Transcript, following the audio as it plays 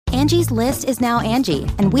Angie's List is now Angie,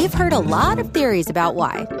 and we've heard a lot of theories about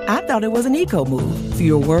why. I thought it was an eco move.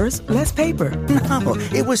 Fewer words, less paper. No,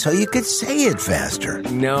 it was so you could say it faster.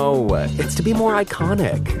 No, it's to be more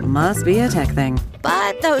iconic. Must be a tech thing.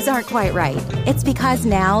 But those aren't quite right. It's because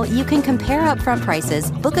now you can compare upfront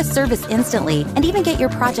prices, book a service instantly, and even get your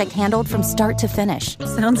project handled from start to finish.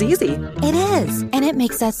 Sounds easy. It is, and it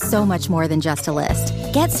makes us so much more than just a list.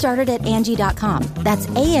 Get started at Angie.com. That's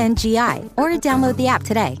ANGI, or download the app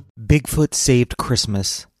today. Bigfoot Saved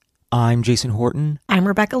Christmas. I'm Jason Horton. I'm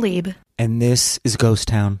Rebecca Lieb. And this is Ghost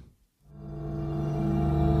Town.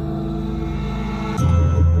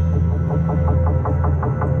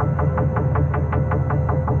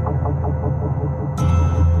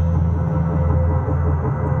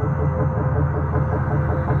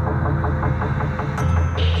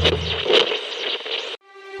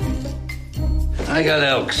 I got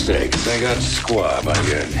elk steaks. I got squab. I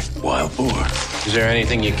got wild boar. Is there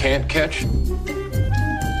anything you can't catch?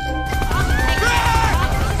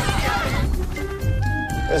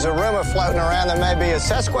 There's a rumor floating around there may be a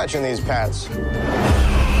Sasquatch in these parts.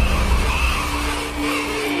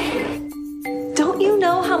 Don't you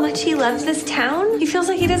know how much he loves this town? He feels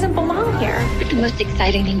like he doesn't belong here. It's the most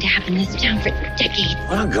exciting thing to happen in this town for decades.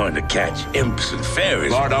 I'm going to catch imps and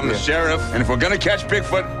fairies. Lord, I'm the sheriff, and if we're gonna catch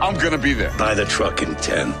Bigfoot, I'm gonna be there. Buy the truck in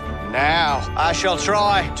 10. Now, I shall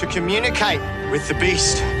try to communicate with the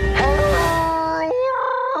beast.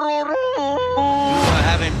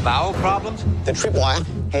 Having bowel problems? The tripwire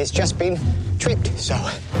has just been tripped, so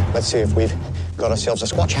let's see if we've got ourselves a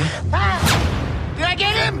squatch, huh? Did I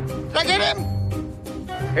get him? Did I get him?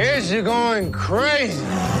 Here's you going crazy.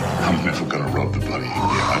 I'm never gonna rub the bunny again,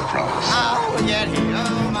 I promise. Oh, yeah,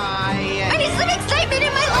 oh my. I need some excitement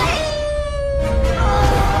in my life!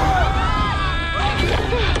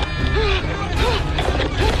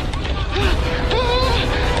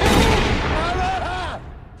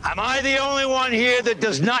 Am I the only one here that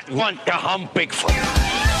does not want to hump Bigfoot?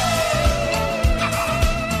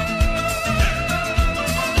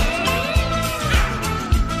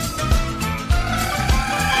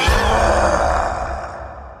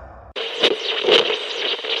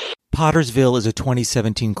 Pottersville is a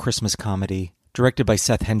 2017 Christmas comedy directed by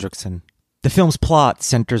Seth Hendrickson. The film's plot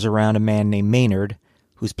centers around a man named Maynard,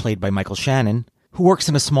 who's played by Michael Shannon, who works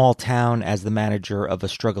in a small town as the manager of a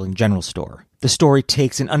struggling general store. The story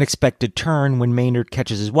takes an unexpected turn when Maynard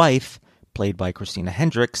catches his wife, played by Christina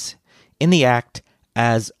Hendricks, in the act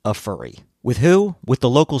as a furry. With who? With the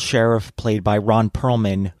local sheriff, played by Ron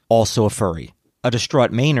Perlman, also a furry. A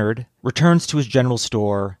distraught Maynard returns to his general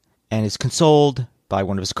store and is consoled by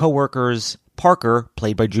one of his co-workers, Parker,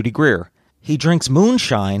 played by Judy Greer. He drinks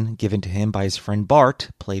moonshine, given to him by his friend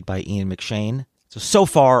Bart, played by Ian McShane. So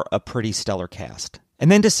far, a pretty stellar cast. And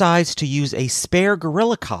then decides to use a spare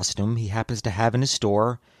gorilla costume he happens to have in his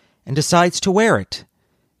store, and decides to wear it,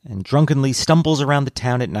 and drunkenly stumbles around the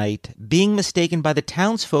town at night, being mistaken by the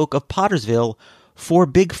townsfolk of Pottersville for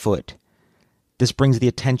Bigfoot. This brings the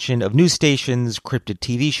attention of news stations, cryptid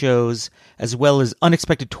TV shows, as well as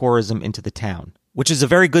unexpected tourism into the town. Which is a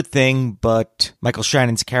very good thing, but Michael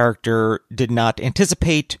Shannon's character did not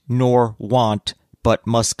anticipate nor want, but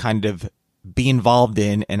must kind of be involved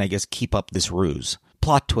in and I guess keep up this ruse.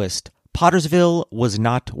 Plot twist: Pottersville was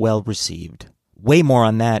not well received. Way more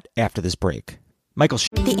on that after this break.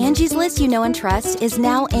 The Angie's List you know and trust is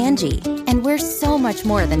now Angie, and we're so much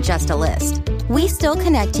more than just a list. We still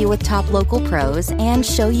connect you with top local pros and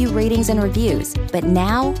show you ratings and reviews, but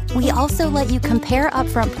now we also let you compare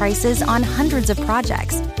upfront prices on hundreds of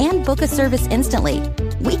projects and book a service instantly.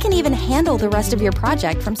 We can even handle the rest of your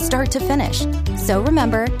project from start to finish. So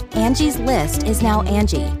remember, Angie's List is now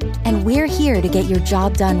Angie, and we're here to get your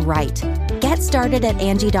job done right. Get started at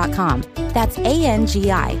Angie.com. That's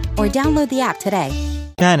ANGI, or download the app today.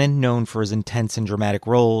 Shannon, known for his intense and dramatic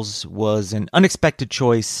roles, was an unexpected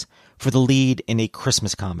choice for the lead in a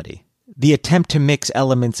Christmas comedy. The attempt to mix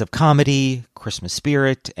elements of comedy, Christmas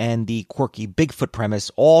spirit, and the quirky Bigfoot premise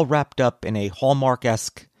all wrapped up in a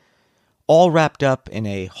Hallmark-esque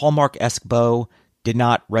bow did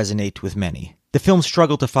not resonate with many. The film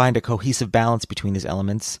struggled to find a cohesive balance between these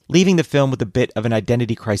elements, leaving the film with a bit of an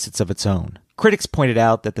identity crisis of its own. Critics pointed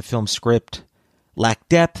out that the film's script lacked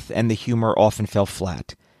depth and the humor often fell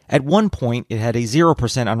flat. At one point, it had a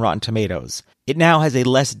 0% on Rotten Tomatoes. It now has a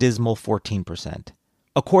less dismal 14%.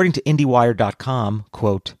 According to IndieWire.com,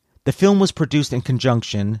 quote, the film was produced in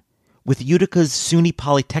conjunction with Utica's SUNY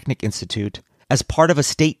Polytechnic Institute as part of a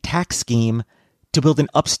state tax scheme to build an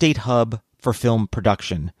upstate hub for film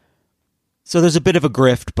production. So there's a bit of a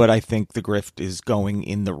grift, but I think the grift is going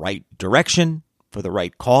in the right direction for the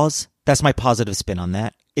right cause. That's my positive spin on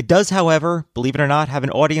that. It does, however, believe it or not, have an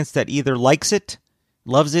audience that either likes it,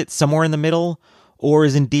 loves it somewhere in the middle, or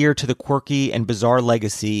is endeared to the quirky and bizarre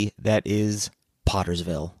legacy that is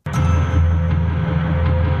Pottersville.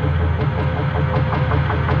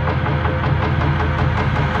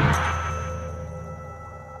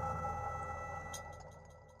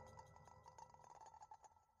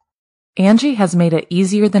 Angie has made it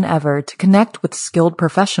easier than ever to connect with skilled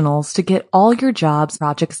professionals to get all your jobs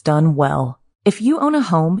projects done well. If you own a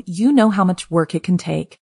home, you know how much work it can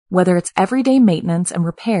take, whether it's everyday maintenance and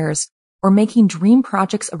repairs or making dream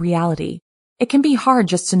projects a reality. It can be hard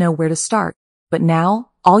just to know where to start, but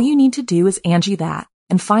now all you need to do is Angie that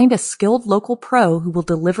and find a skilled local pro who will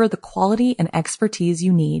deliver the quality and expertise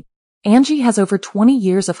you need. Angie has over 20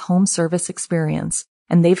 years of home service experience,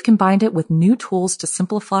 and they've combined it with new tools to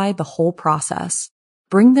simplify the whole process.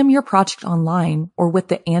 Bring them your project online or with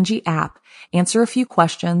the Angie app, answer a few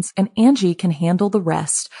questions, and Angie can handle the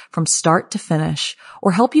rest from start to finish,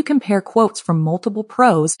 or help you compare quotes from multiple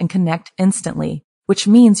pros and connect instantly, which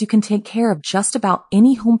means you can take care of just about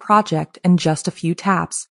any home project in just a few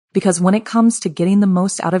taps. Because when it comes to getting the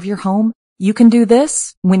most out of your home, you can do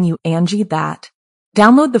this when you Angie that.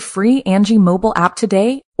 Download the free Angie mobile app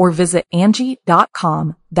today or visit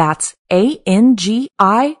Angie.com. That's ANGI.com.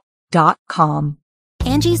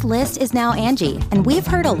 Angie's List is now Angie, and we've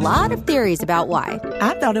heard a lot of theories about why.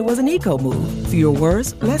 I thought it was an eco move. Fewer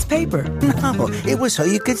words, less paper. No, it was so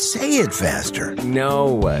you could say it faster.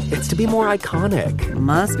 No, it's to be more iconic.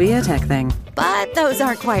 Must be a tech thing. But those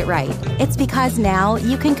aren't quite right. It's because now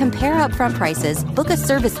you can compare upfront prices, book a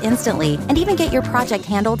service instantly, and even get your project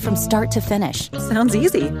handled from start to finish. Sounds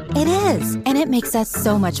easy. It is, and it makes us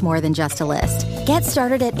so much more than just a list. Get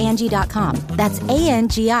started at Angie.com. That's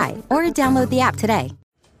ANGI, or download the app today.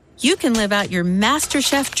 You can live out your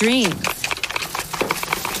MasterChef dreams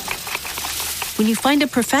when you find a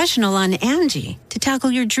professional on Angie to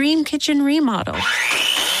tackle your dream kitchen remodel.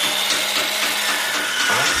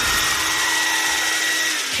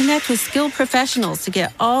 Connect with skilled professionals to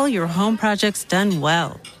get all your home projects done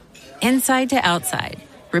well. Inside to outside,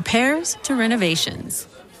 repairs to renovations.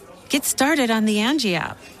 Get started on the Angie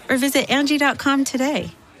app or visit Angie.com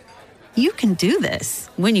today. You can do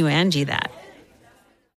this when you Angie that.